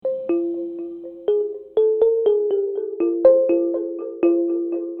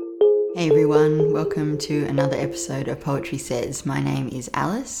Hey everyone, welcome to another episode of Poetry Says. My name is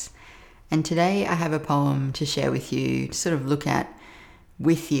Alice, and today I have a poem to share with you, to sort of look at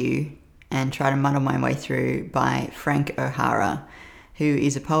with you and try to muddle my way through, by Frank O'Hara, who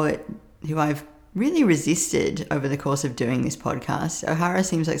is a poet who I've really resisted over the course of doing this podcast. O'Hara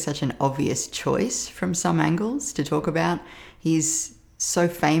seems like such an obvious choice from some angles to talk about. He's so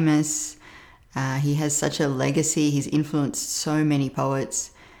famous, he has such a legacy, he's influenced so many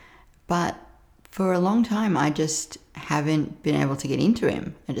poets. But for a long time, I just haven't been able to get into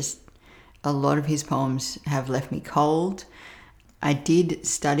him. A lot of his poems have left me cold. I did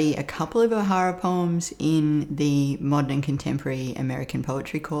study a couple of O'Hara poems in the Modern and Contemporary American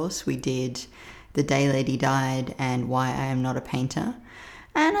Poetry course. We did The Day Lady Died and Why I Am Not a Painter.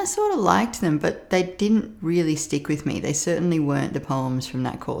 And I sort of liked them, but they didn't really stick with me. They certainly weren't the poems from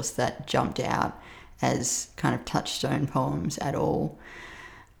that course that jumped out as kind of touchstone poems at all.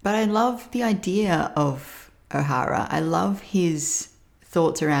 But I love the idea of O'Hara. I love his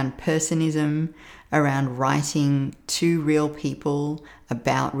thoughts around personism, around writing to real people,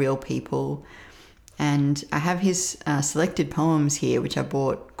 about real people. And I have his selected poems here, which I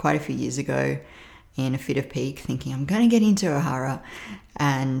bought quite a few years ago in a fit of pique, thinking I'm going to get into O'Hara.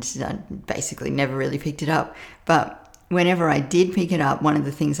 And I basically never really picked it up. But whenever I did pick it up, one of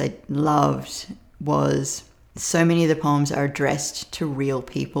the things I loved was so many of the poems are addressed to real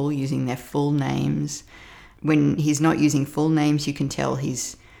people using their full names. When he's not using full names, you can tell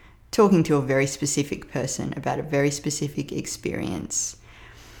he's talking to a very specific person about a very specific experience.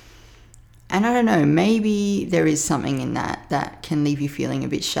 And I don't know, maybe there is something in that can leave you feeling a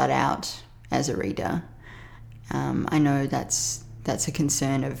bit shut out as a reader. I know that's a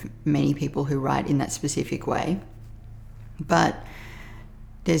concern of many people who write in that specific way. But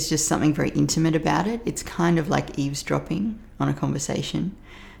there's just something very intimate about it. It's kind of like eavesdropping on a conversation.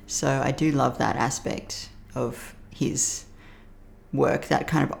 So I do love that aspect of his work, that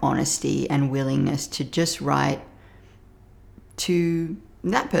kind of honesty and willingness to just write to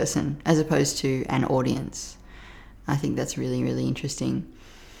that person as opposed to an audience. I think that's really, really interesting.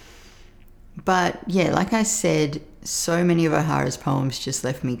 But yeah, like I said, so many of O'Hara's poems just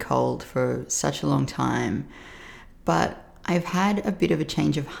left me cold for such a long time. But I've had a bit of a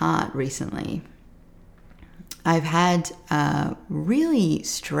change of heart recently. I've had a really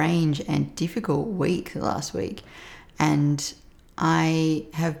strange and difficult week the last week, and I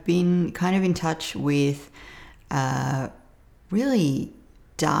have been kind of in touch with a really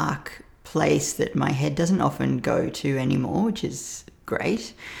dark place that my head doesn't often go to anymore, which is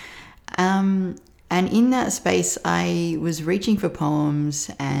great. And in that space, I was reaching for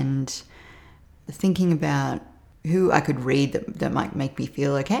poems and thinking about who I could read that might make me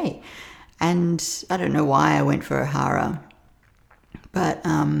feel okay. And I don't know why I went for O'Hara, but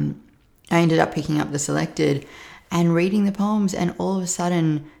I ended up picking up the selected and reading the poems, and all of a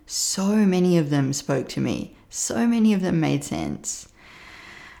sudden, so many of them spoke to me. So many of them made sense.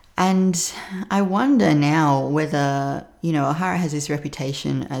 And I wonder now whether, O'Hara has this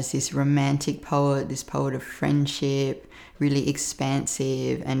reputation as this romantic poet, this poet of friendship, really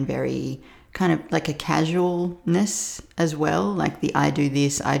expansive and very kind of like a casualness as well, like the I do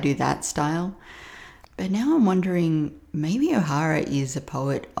this, I do that style. But now I'm wondering, maybe O'Hara is a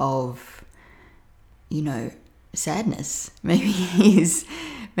poet of, sadness. Maybe you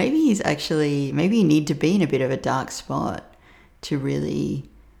need to be in a bit of a dark spot to really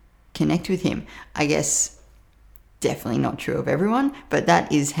connect with him. I guess definitely not true of everyone, but that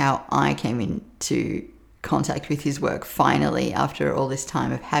is how I came into contact with his work finally, after all this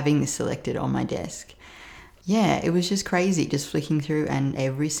time of having this selected on my desk. Yeah, it was just crazy just flicking through, and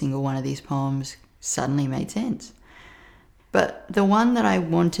every single one of these poems suddenly made sense. But the one that I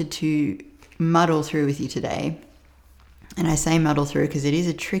wanted to muddle through with you today, and I say muddle through because it is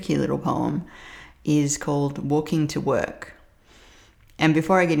a tricky little poem, is called Walking to Work. And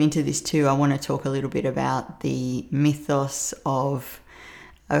before I get into this too, I want to talk a little bit about the mythos of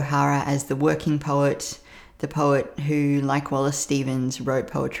O'Hara as the working poet, the poet who, like Wallace Stevens, wrote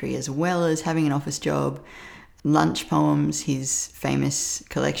poetry as well as having an office job. Lunch Poems, his famous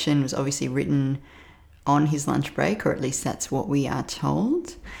collection, was obviously written on his lunch break, or at least that's what we are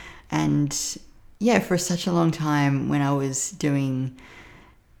told. And yeah, for such a long time, when I was doing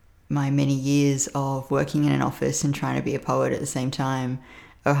my many years of working in an office and trying to be a poet at the same time,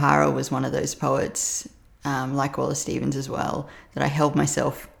 O'Hara was one of those poets, like Wallace Stevens as well, that I held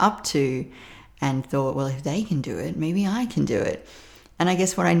myself up to and thought, well, if they can do it, maybe I can do it. And I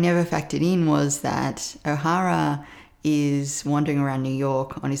guess what I never factored in was that O'Hara is wandering around New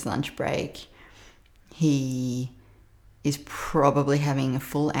York on his lunch break. He is probably having a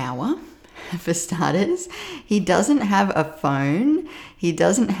full hour for starters. He doesn't have a phone, he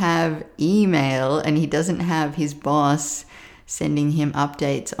doesn't have email, and he doesn't have his boss sending him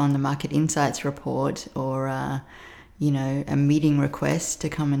updates on the Market Insights report or, a meeting request to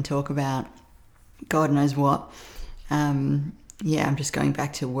come and talk about God knows what. I'm just going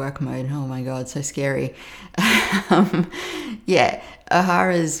back to work mode. Oh my God, so scary.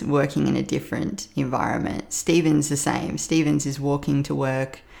 O'Hara's working in a different environment. Stephen's the same. Stephen's is walking to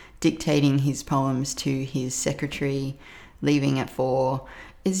work, dictating his poems to his secretary, leaving at 4.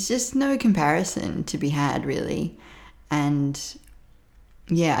 It's just no comparison to be had, really. And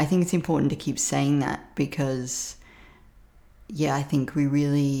I think it's important to keep saying that because I think we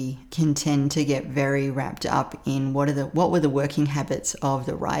really can tend to get very wrapped up in what were the working habits of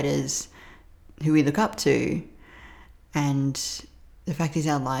the writers who we look up to, and the fact is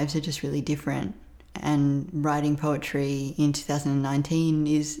our lives are just really different. And writing poetry in 2019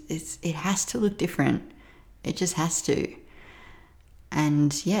 it has to look different. It just has to.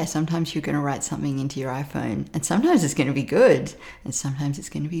 And sometimes you're going to write something into your iPhone, and sometimes it's going to be good, and sometimes it's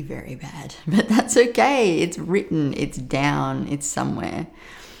going to be very bad. But that's okay. It's written, it's down, it's somewhere.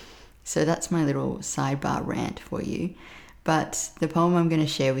 So that's my little sidebar rant for you. But the poem I'm going to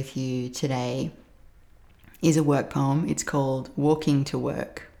share with you today is a work poem. It's called Walking to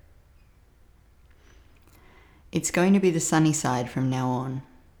Work. It's going to be the sunny side from now on.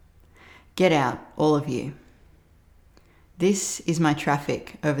 Get out, all of you. This is my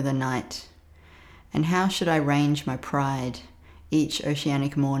traffic over the night, and how should I range my pride each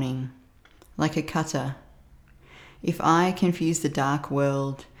oceanic morning, like a cutter, if I confuse the dark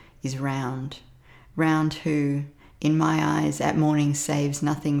world is round who, in my eyes at morning saves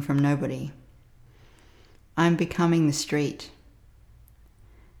nothing from nobody. I'm becoming the street.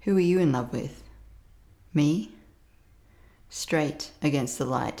 Who are you in love with? Me? Straight against the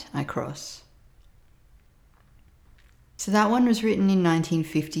light I cross. So that one was written in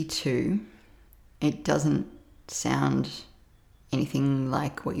 1952. It doesn't sound anything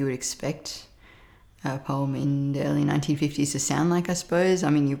like what you would expect a poem in the early 1950s to sound like, I suppose.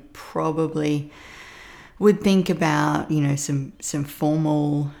 I mean, you probably would think about, some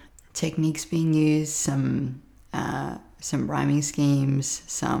formal techniques being used, some rhyming schemes,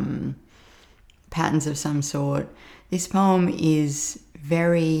 some patterns of some sort. This poem is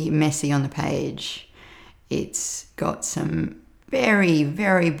very messy on the page. It's got some very,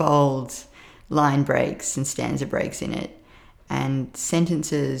 very bold line breaks and stanza breaks in it. And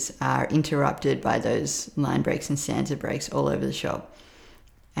sentences are interrupted by those line breaks and stanza breaks all over the shop.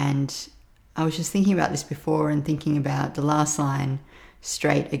 And I was just thinking about this before and thinking about the last line,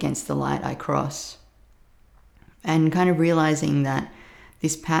 straight against the light I cross. And kind of realizing that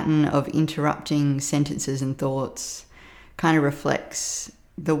this pattern of interrupting sentences and thoughts kind of reflects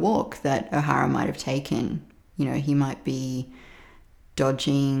the walk that O'Hara might have taken. He might be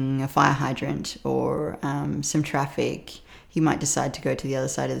dodging a fire hydrant or some traffic. He might decide to go to the other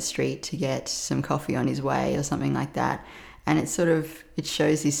side of the street to get some coffee on his way or something like that. And it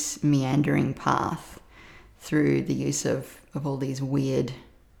shows this meandering path through the use of all these weird,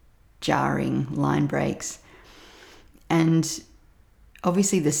 jarring line breaks. And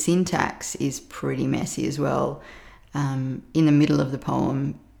obviously the syntax is pretty messy as well. In the middle of the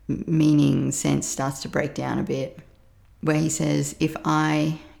poem, sense starts to break down a bit, where he says, if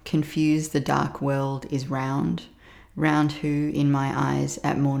I confuse the dark world is round who in my eyes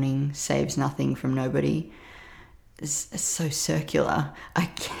at morning saves nothing from nobody. It's so circular. I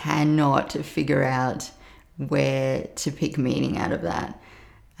cannot figure out where to pick meaning out of that.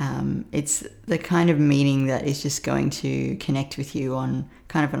 It's the kind of meaning that is just going to connect with you on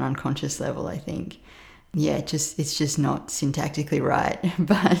kind of an unconscious level, I think. It's just not syntactically right,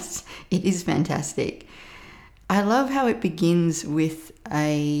 but it is fantastic. I love how it begins with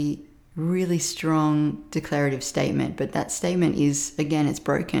a really strong declarative statement, but that statement is, again, it's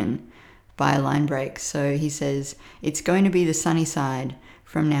broken by a line break. So he says, it's going to be the sunny side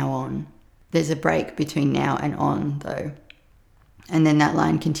from now on. There's a break between now and on, though. And then that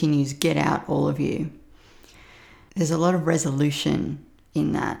line continues, get out, all of you. There's a lot of resolution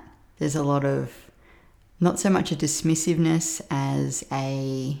in that. There's a lot of, not so much a dismissiveness as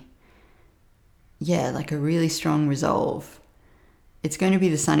a really strong resolve. It's going to be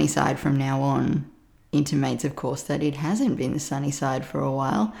the sunny side from now on intimates, of course, that it hasn't been the sunny side for a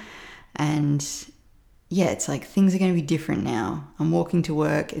while. And it's like things are going to be different now. I'm walking to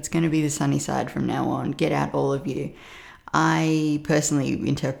work. It's going to be the sunny side from now on. Get out, all of you. I personally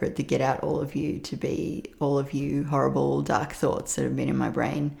interpret the get out, all of you to be all of you horrible, dark thoughts that have been in my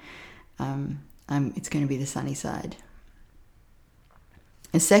brain. It's going to be the sunny side.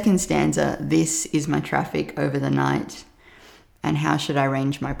 The second stanza, this is my traffic over the night, and how should I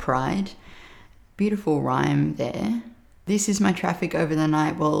range my pride? Beautiful rhyme there. This is my traffic over the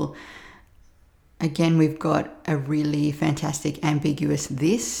night. Well, again, we've got a really fantastic ambiguous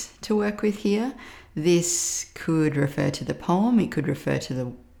this to work with here. This could refer to the poem. It could refer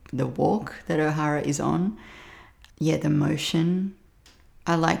to the walk that O'Hara is on. Yeah, the motion.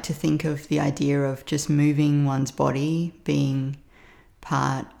 I like to think of the idea of just moving one's body being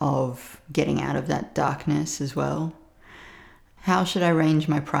part of getting out of that darkness as well. How should I range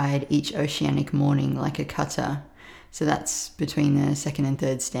my pride each oceanic morning like a cutter? So that's between the second and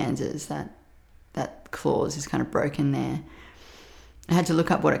third stanzas. That clause is kind of broken there. I had to look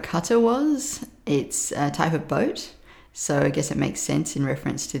up what a cutter was. It's a type of boat, so I guess it makes sense in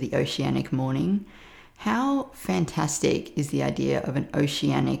reference to the oceanic morning. How fantastic is the idea of an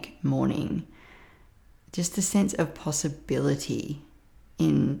oceanic morning? Just the sense of possibility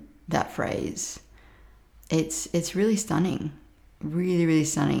in that phrase. It's really stunning. Really, really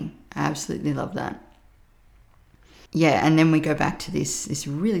stunning. I absolutely love that. Yeah, and then we go back to this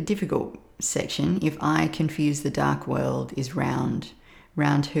really difficult section. If I confuse the dark world is round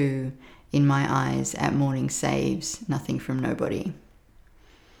who in my eyes at morning saves nothing from nobody.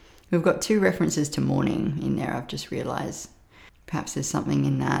 We've got 2 references to morning in there, I've just realised. Perhaps there's something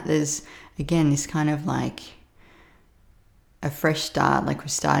in that. There's, again, this kind of like a fresh start, like we're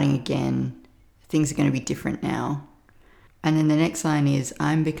starting again. Things are going to be different now. And then the next line is,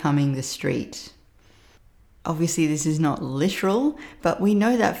 I'm becoming the street. Obviously, this is not literal, but we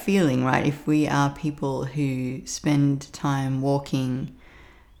know that feeling, right? If we are people who spend time walking,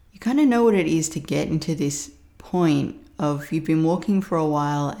 you kind of know what it is to get into this point of you've been walking for a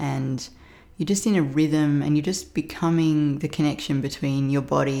while and you're just in a rhythm and you're just becoming the connection between your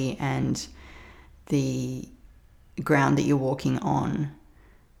body and the ground that you're walking on.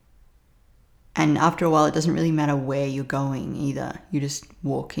 And after a while, it doesn't really matter where you're going either. You're just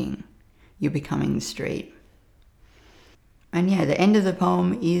walking. You're becoming the street. And yeah, the end of the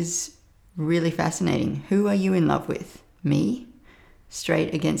poem is really fascinating. Who are you in love with? Me?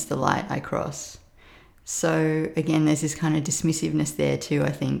 Straight against the light I cross. So again, there's this kind of dismissiveness there too,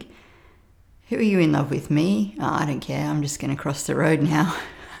 I think. Who are you in love with? Me? Oh, I don't care. I'm just going to cross the road now.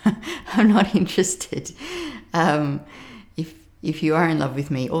 I'm not interested. If you are in love with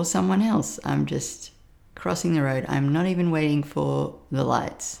me or someone else, I'm just crossing the road. I'm not even waiting for the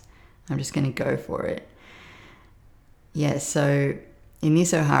lights. I'm just going to go for it. Yeah, so in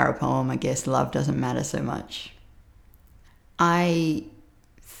this O'Hara poem, I guess love doesn't matter so much. I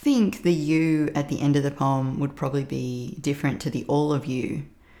think the you at the end of the poem would probably be different to the all of you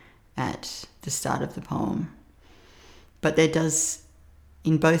at the start of the poem. But there does,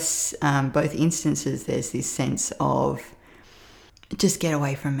 in both instances, there's this sense of, just get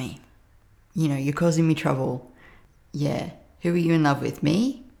away from me. You know, you're causing me trouble. Yeah, who are you in love with?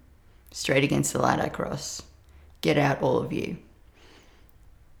 Me? Straight against the light I cross. Get out, all of you.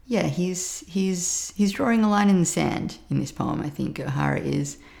 Yeah, he's drawing a line in the sand in this poem, I think O'Hara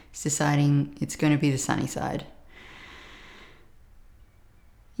is. He's deciding it's going to be the sunny side.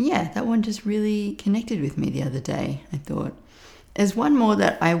 Yeah, that one just really connected with me the other day, I thought. There's one more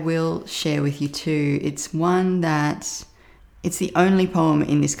that I will share with you too. It's the only poem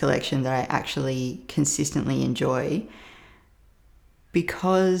in this collection that I actually consistently enjoy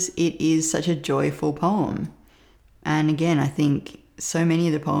because it is such a joyful poem. And again, I think so many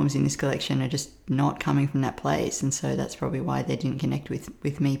of the poems in this collection are just not coming from that place, and so that's probably why they didn't connect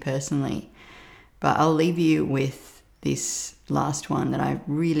with me personally. But I'll leave you with this last one that I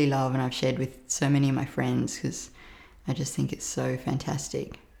really love and I've shared with so many of my friends because I just think it's so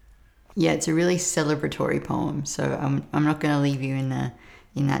fantastic. Yeah, it's a really celebratory poem, so I'm not going to leave you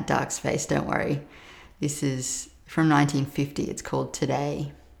in that dark space, don't worry. This is from 1950, it's called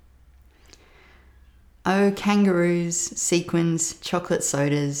Today. Oh, kangaroos, sequins, chocolate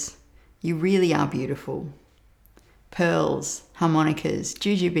sodas, you really are beautiful. Pearls, harmonicas,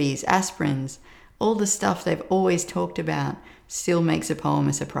 jujubes, aspirins, all the stuff they've always talked about still makes a poem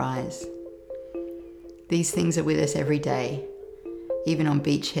a surprise. These things are with us every day, even on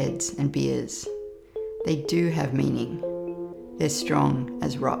beachheads and beers. They do have meaning. They're strong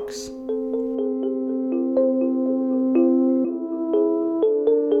as rocks.